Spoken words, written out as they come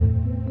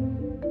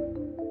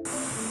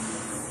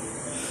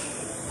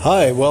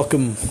Hi,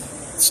 welcome.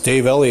 It's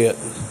Dave Elliott.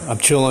 I'm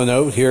chilling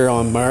out here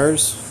on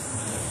Mars.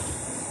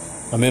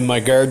 I'm in my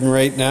garden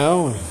right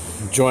now,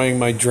 enjoying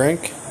my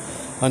drink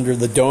under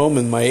the dome,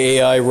 and my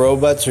AI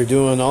robots are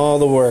doing all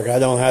the work. I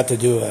don't have to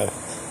do a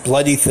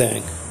bloody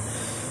thing.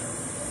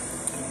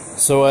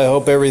 So I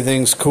hope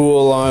everything's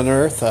cool on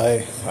Earth. I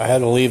had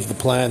to leave the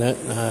planet.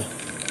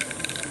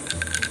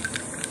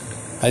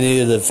 I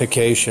needed a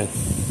vacation.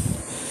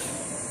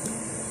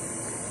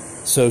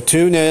 So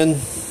tune in,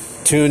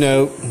 tune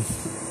out,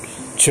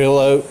 chill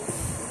out,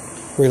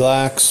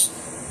 relax,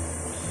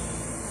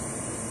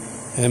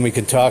 and we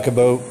can talk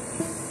about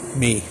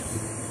me.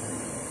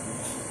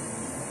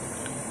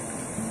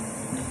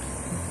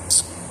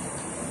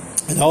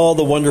 And all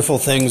the wonderful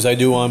things I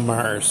do on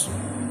Mars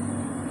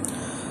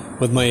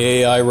with my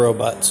AI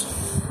robots.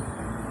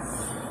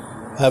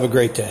 Have a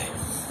great day.